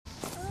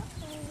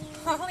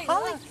Holly,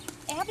 Holly, look.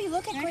 Abby,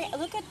 look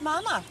at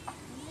Mama.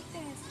 Like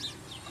this.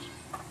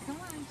 Come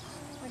on.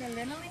 Put a little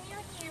in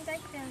your hand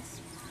like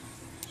this.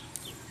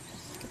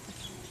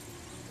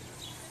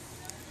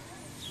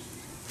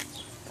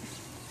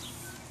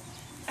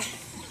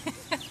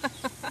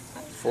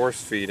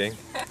 Force feeding.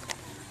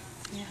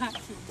 Yeah.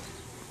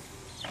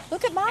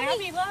 Look at Mommy.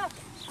 Abby, look.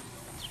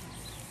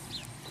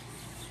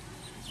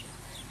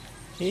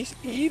 He's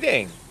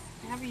eating.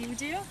 Abby, you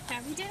do?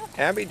 Abby do?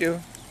 Abby do.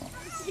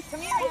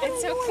 Come here.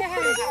 It's okay.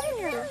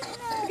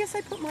 I guess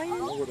I put mine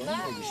in. Look,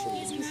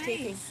 he's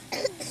taking.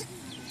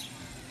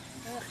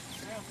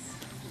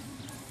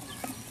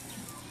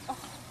 Oh,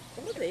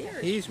 there.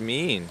 He's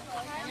mean.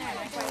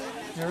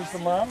 Here's the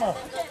mama.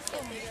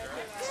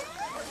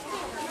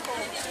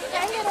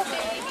 Hi, little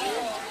baby.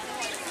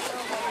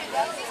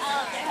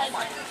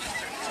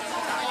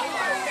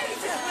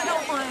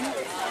 Little one.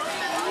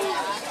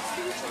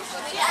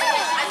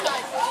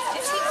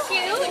 Is he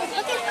cute? Look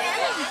at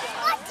him.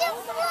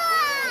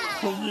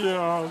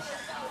 Yes.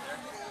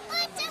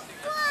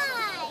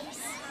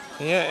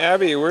 Yeah,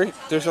 Abby,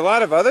 there's a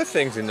lot of other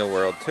things in the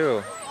world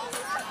too.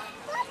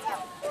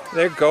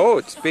 They're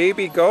goats,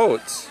 baby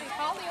goats.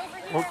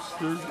 Oops,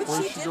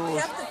 where she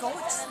goes. The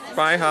goats.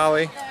 Bye,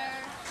 Holly.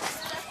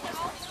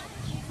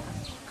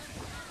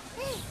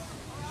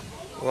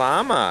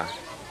 Llama.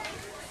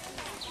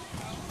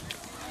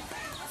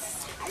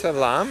 It's a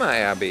llama,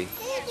 Abby.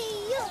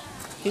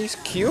 He's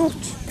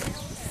cute.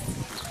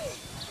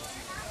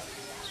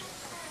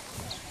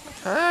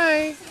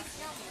 Hi.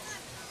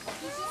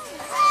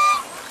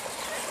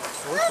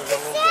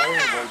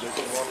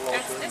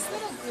 That's this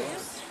little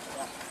goose.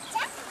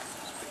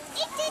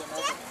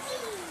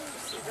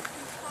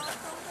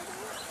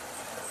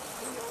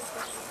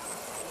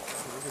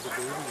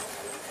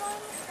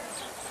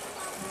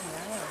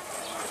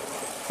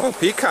 Oh,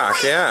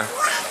 peacock, yeah.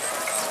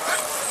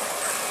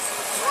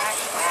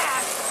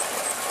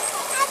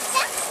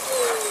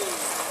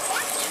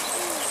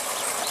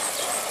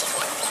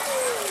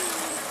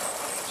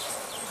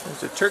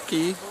 There's a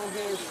turkey.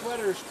 Mohair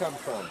sweaters come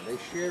from. They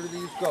share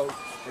these goats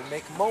and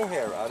make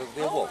mohair out of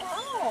their wool.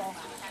 Oh,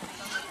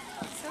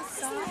 so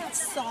soft.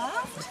 It's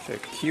soft. It's a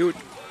cute,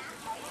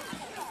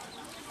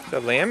 it's a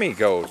lammy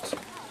goat.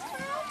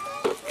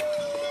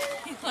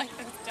 You like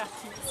those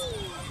duckies.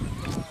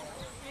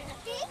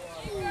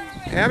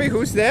 Abby,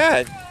 who's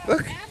that?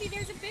 Look. Abby,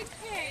 there's a big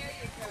pig.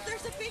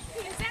 There's a big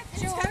pig. Is that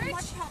It's got a George?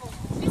 mud puddle.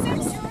 Is that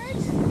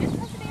George? It's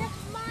supposed to be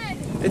mud.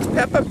 It's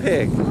Peppa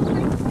Pig.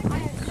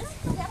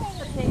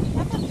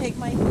 Peppa Pig,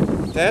 my.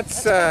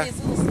 That's his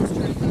little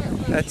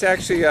sister. that's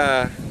actually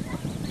yeah.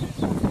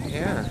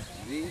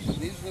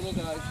 These little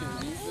guys here,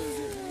 these are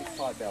Vietnamese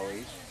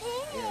potbellies,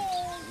 and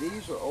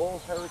these are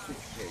old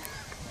heritage pigs.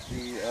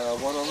 The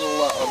one on the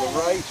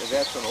right,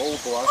 that's an old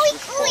Gloucester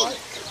spot.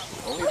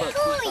 Only about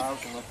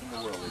 2,000 left in the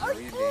world. They're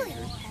very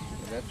endangered,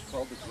 and that's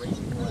called the Great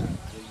Black,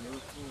 the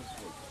European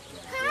pig.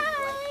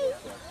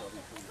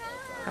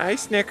 Hi,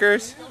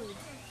 Snickers.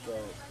 So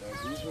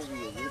these are the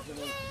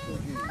original.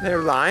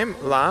 They're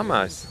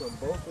llamas. From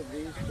both of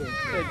these pigs.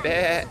 Hey,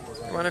 Bet.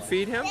 You want to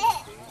feed him?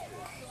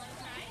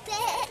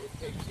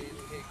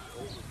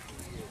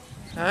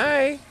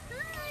 Hi.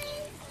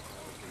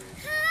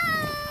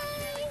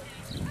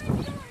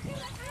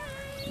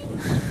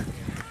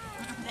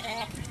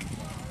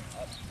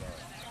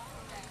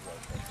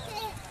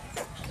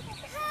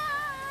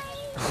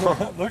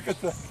 Look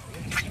at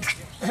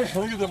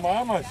the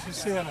mama. She's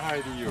saying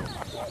hi to you.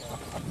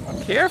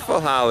 Careful,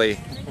 Holly. You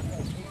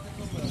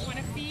want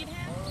to feed him?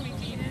 Can we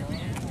feed him?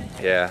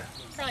 Yeah.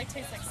 Probably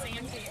tastes like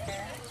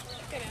sandpaper.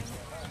 Look at him.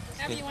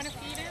 Abby, you want to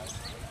feed him?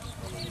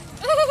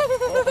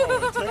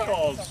 Oh,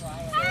 tickles.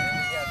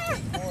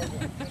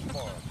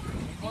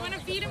 You want to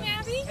feed him,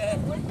 Abby?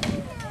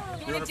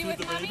 You want to do feed with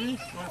the Mommy? baby? You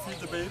want to feed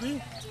the baby?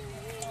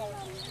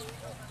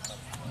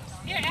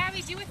 Here,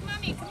 Abby, do with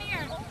Mommy. Come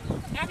here.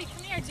 Abby,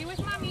 come here. Do with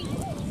Mommy.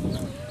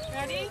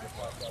 Ready?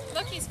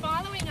 Look, he's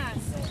following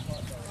us.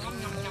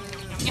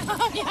 He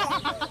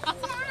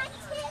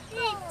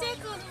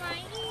tickled my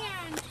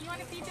hand. You want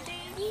to feed the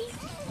baby?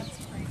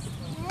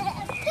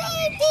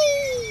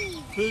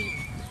 Baby.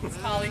 Is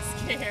Holly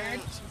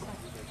scared?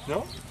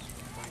 No?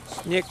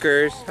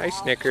 Snickers. Hi,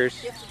 Snickers.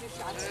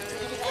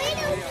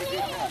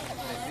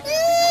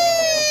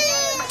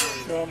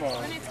 Come on.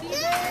 Want to feed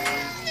him?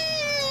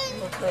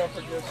 Look up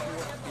against you.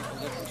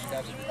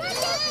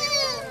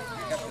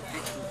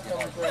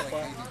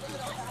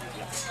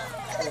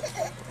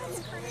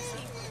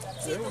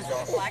 There we go.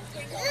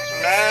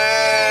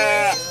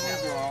 Ah!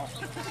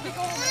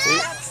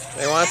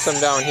 There They want some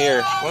down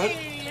here. What?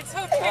 It's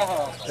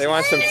okay. They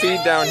want some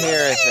feed down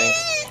here, I think.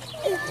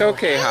 It's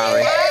okay,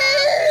 Holly.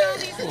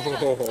 Here we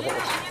go. Look at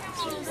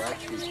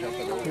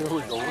you.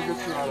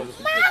 This is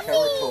the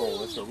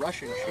caracol. It's a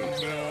Russian sheep.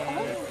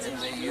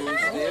 And they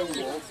use their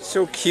wool.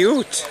 So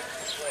cute.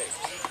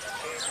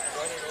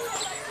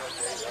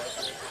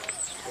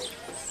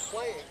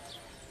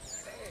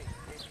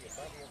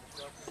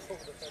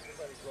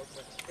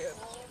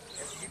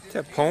 It's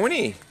a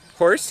pony.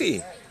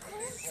 Horsey.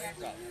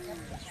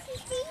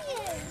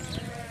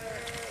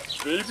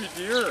 Baby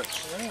deer.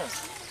 Yeah.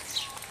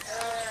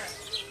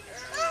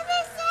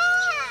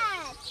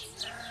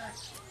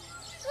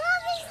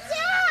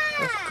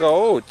 That's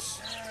goats.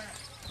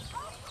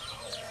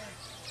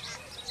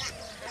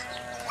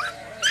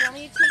 Do you want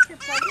me to take your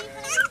puggy,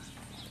 honey?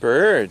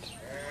 Bird.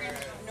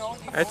 No.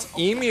 That's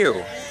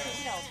emu.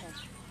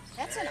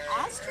 That's an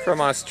ostrich. From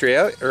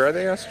Australia? Or are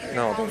they Australian?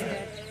 No,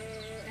 they're,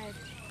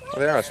 oh,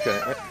 they're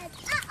Australian. What?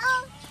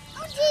 Uh-oh.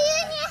 Oh, dear,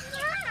 in your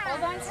house.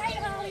 Hold on tight,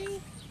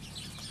 Holly.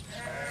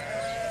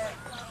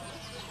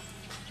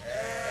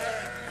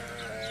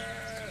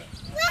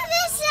 What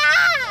is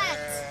that?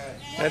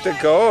 That's a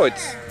goat.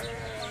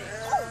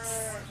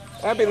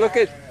 Abby, look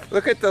at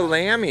the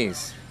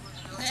lammies.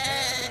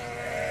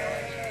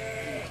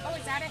 Oh,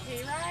 is that a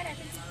hayride? I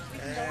think we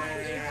can go on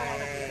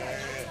a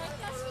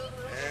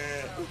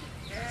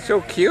hayride. So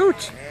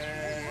cute.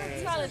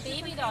 It's not a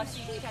baby doll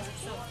sheep because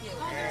it's so cute.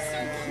 Oh, they're so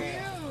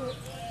cute.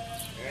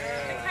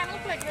 They kind of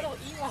look like little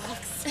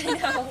Ewoks. I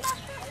know.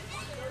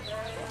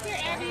 Here,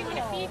 Abby, you want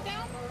to feed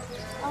them?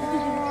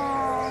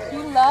 Oh,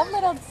 you love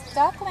little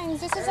ducklings.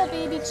 This is a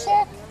baby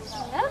chick.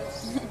 Yep.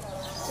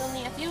 It's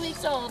only a few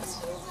weeks old.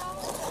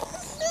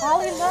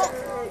 Holly, look.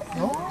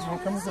 No, no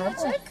coming down.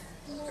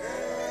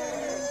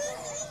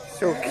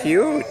 So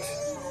cute.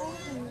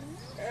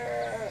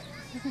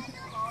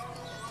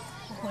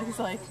 He's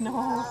like, no,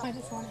 I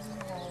just want to be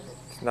there.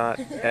 It's not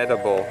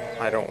edible.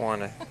 I don't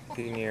want to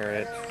be near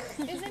it.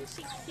 Isn't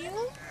she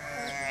cute?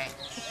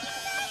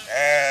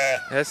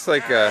 That's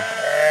like a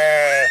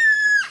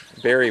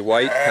Barry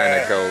White kind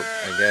of goat,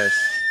 I guess.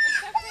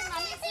 Except for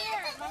Mommy's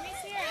here.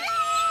 Mommy's here.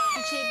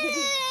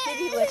 Did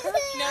he lick her? No,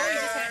 he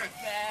just had it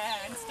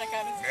and stuck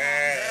out his tongue.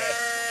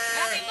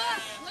 Abby,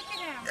 look at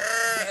him.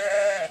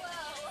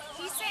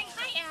 He's saying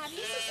hi, Abby.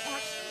 This is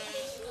actually a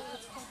sheep.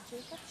 It's called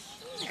Jacob's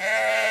sheep.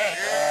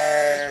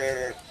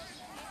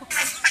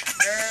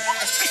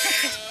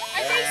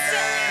 Are they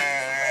silly?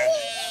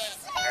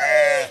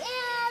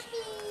 Abby,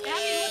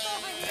 look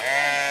over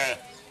here.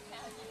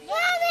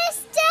 Mommy's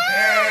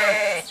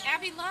dead.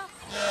 Abby, look.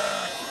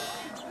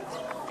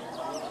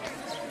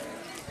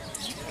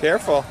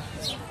 Careful.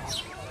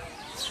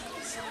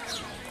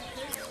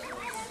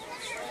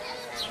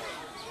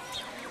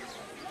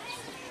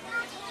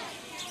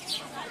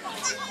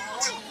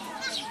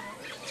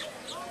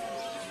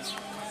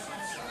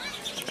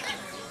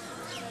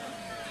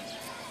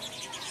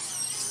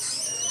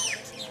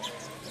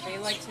 They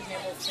like to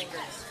nibble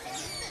fingers.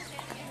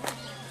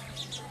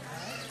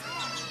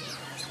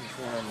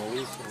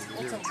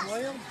 It's a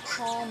royal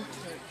palm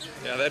cake.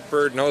 Yeah, that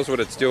bird knows what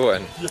it's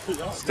doing.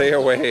 Stay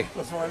away.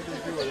 That's why they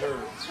do with her.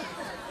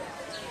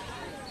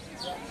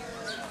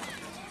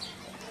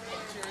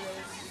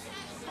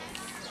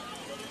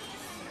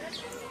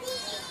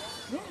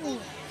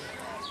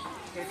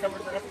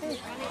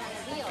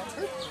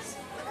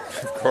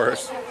 Of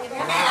course.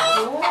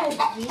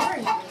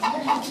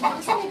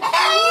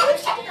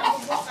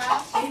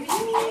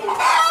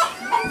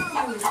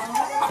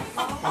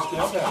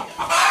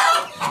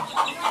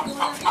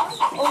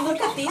 Oh,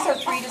 look at these are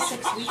 3 to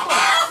 6 week old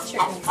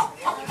chickens.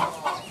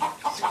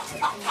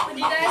 Would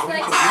you guys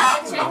like to have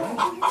a chicken?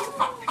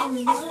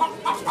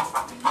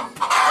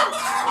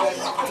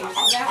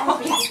 That would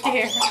be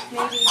scared.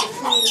 Maybe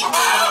between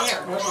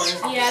there.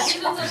 Yeah,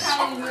 these ones will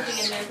probably be moving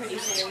in there pretty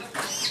soon.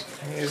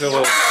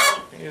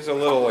 He's a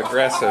little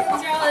aggressive.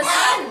 These are all his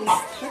friends.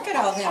 Look at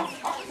all them.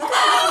 Look at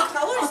the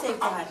colors they've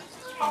got.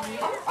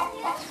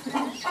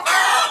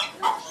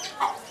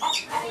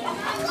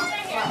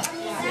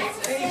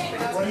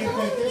 What do you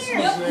think this is?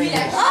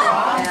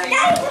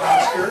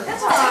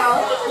 That's all.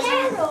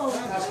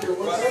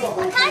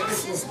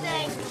 What's this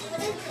thing?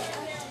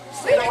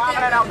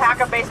 An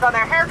alpaca based on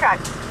their haircut.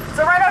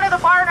 So right under the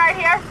barn right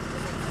here,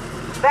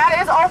 that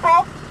is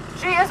Opal.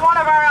 She is one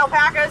of our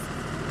alpacas.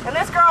 And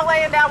this girl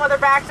laying down with her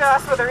back to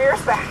us with her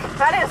ears back,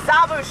 that is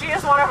Sabu. She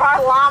is one of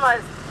our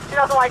llamas. She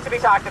doesn't like to be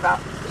talked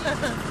about.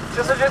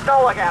 So just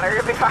don't look at her,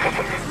 you'll be fine.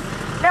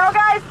 Now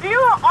guys, do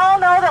you all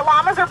know that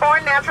llamas are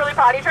born naturally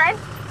potty trained?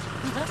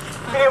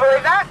 Can you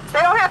believe that? They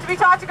don't have to be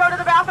taught to go to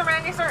the bathroom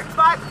at any certain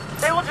spot.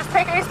 They will just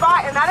pick a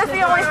spot, and that is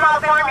the only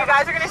spot farm. You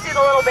guys are going to see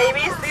the little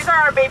babies. These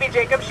are our baby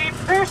Jacob sheep.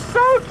 They're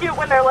so cute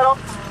when they're little.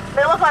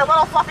 They look like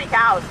little fluffy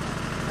cows.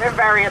 They're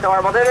very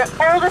adorable. They're the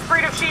oldest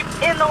breed of sheep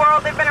in the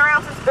world. They've been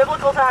around since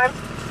biblical times.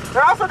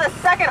 They're also the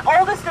second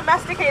oldest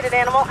domesticated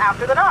animal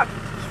after the dog.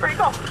 It's pretty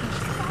cool.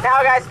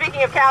 Now guys,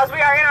 speaking of cows,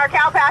 we are in our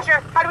cow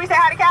pasture. How do we say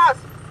hi to cows?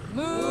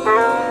 Moo!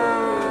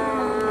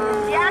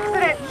 The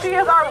accident. She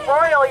is our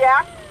royal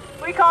yak.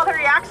 We called her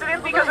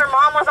Accident because her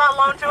mom was on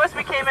loan to us.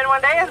 We came in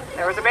one day and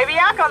there was a baby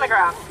yak on the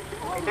ground.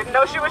 We didn't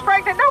know she was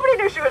pregnant. Nobody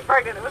knew she was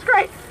pregnant. It was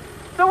great.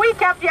 So we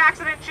kept the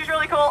Accident. She's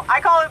really cool.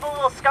 I call her the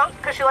little skunk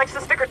because she likes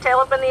to stick her tail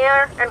up in the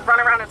air and run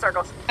around in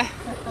circles. I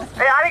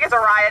think it's a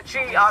riot.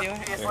 She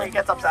obviously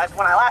gets upset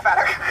when I laugh at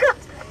her.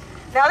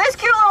 Now this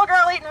cute little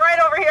girl eating right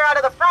over here out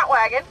of the front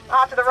wagon,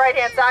 off to the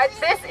right-hand side,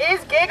 this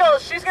is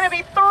Giggles. She's going to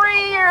be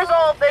 3 years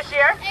old this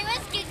year. Hey,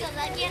 where's Giggles?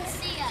 I can't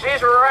see her.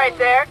 She's right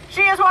there.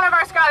 She is one of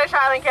our Scottish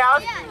Highland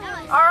cows. Yeah,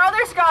 no, Our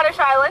other Scottish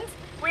Highlands,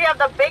 we have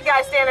the big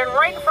guy standing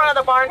right in front of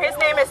the barn. His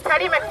name is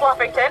Teddy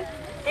McFluffington.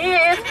 He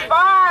is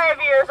 5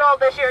 years old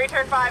this year. He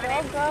turned 5 in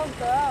April. Go,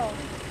 go.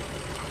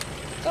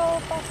 Go,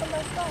 Papa,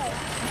 let's go.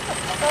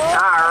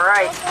 All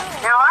right.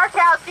 Now our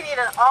cows can eat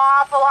an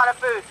awful lot of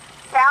food.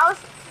 Cows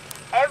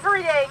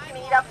every day can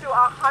eat up to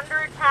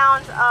 100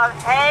 pounds of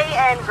hay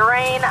and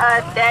grain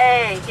a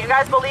day. Can you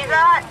guys believe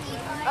that?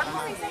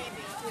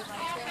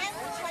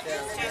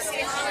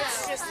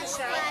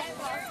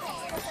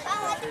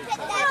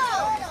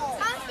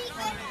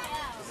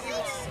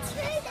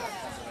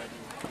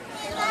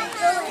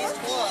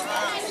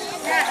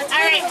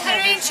 Alright,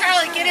 Henry and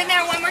Charlie, get in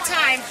there one more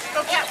time.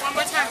 Go cat one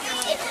more time.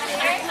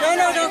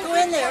 No, don't go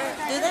in there.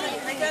 Do that.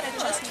 I gotta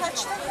just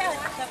touch the head.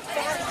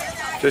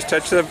 Just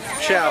touch the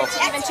shell.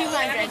 Even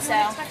 200,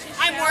 so.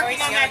 I'm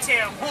working on that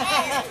too.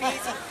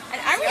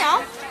 And are we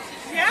all?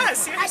 Yeah,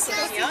 seriously.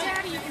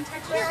 Daddy, you can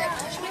touch it.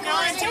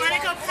 Nolan, do you want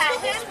to go pet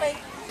him?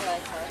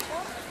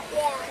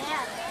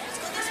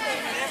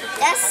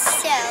 Yes,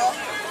 so.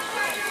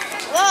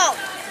 Whoa.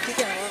 He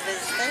can move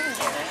his thing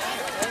here.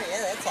 Oh,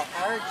 yeah, that's a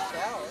hard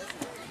shell, isn't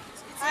it?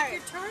 It's like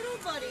your turtle,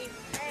 buddy.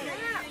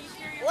 Yeah.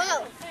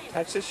 Whoa.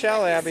 Touch the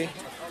shell, Abby.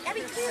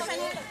 Abby, come here,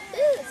 honey.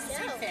 Ooh,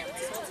 so.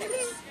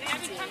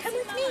 Come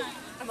with me.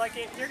 I'm like,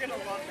 you're going to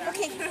love that.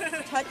 Okay,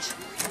 touch.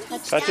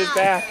 Touch his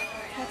back.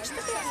 Touch the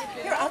back.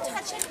 Here, I'll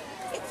touch it.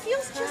 It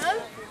feels just...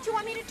 Do you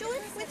want me to do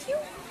it with you?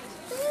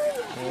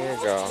 There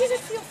you go. Did it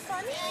feel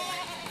funny?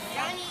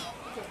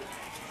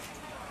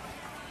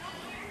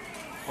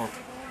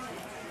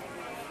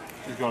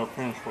 She's got to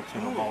finish what's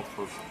in her mouth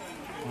first.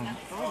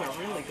 Those are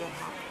really good.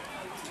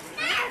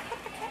 Put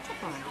the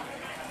ketchup on.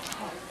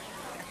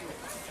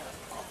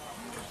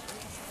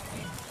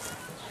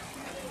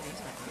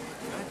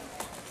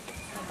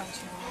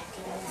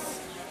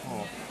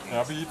 Oh,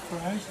 Abby eat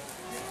fries?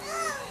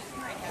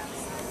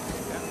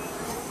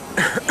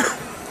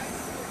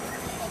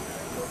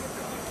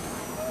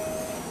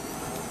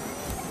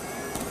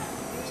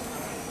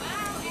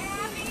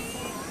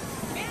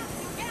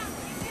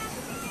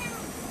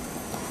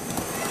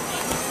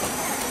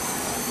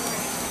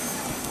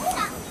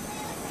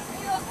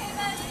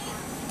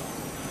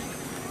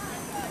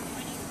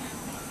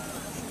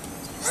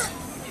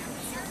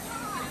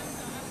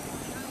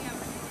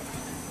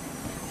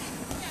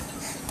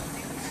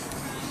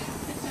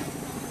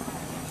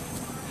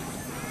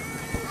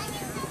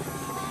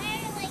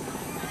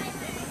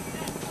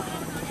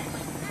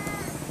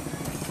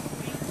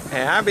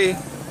 Abby.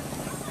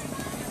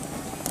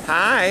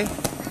 Hi.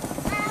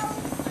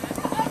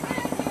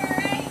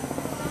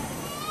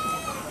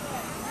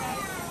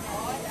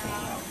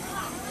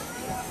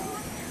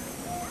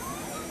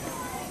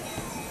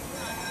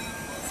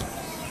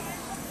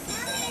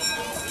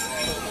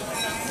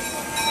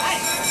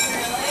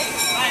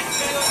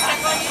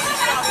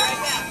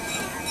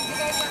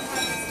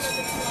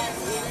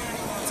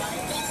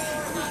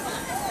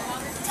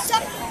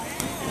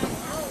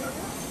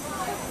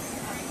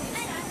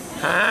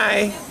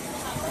 Hi.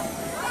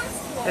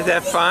 Is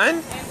that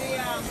fun?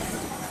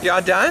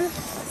 Y'all done?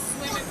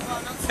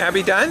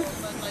 Abby done?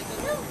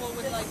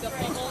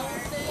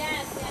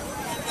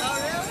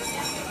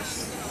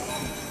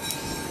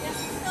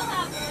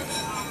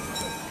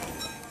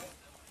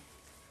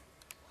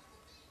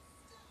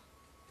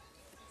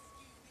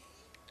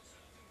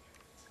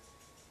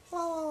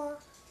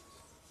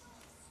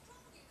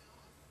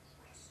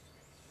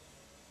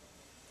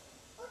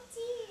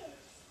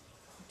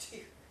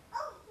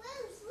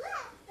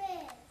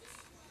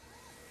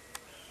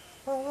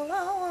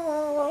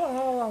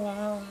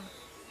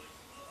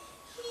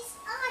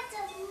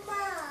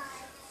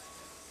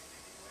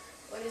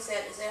 What is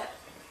that? Is that?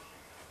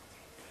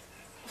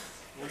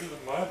 Look at the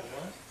mud,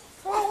 huh?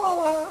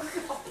 Oh,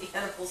 the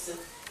animals.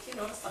 You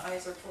notice the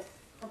eyes are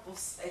on both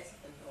sides of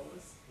the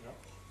nose. Yep.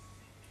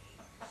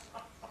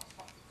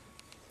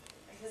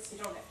 I guess you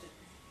don't have to.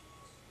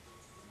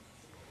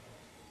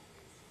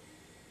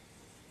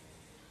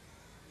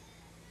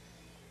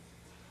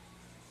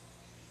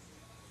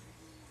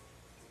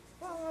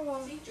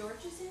 See,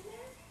 George is in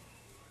there.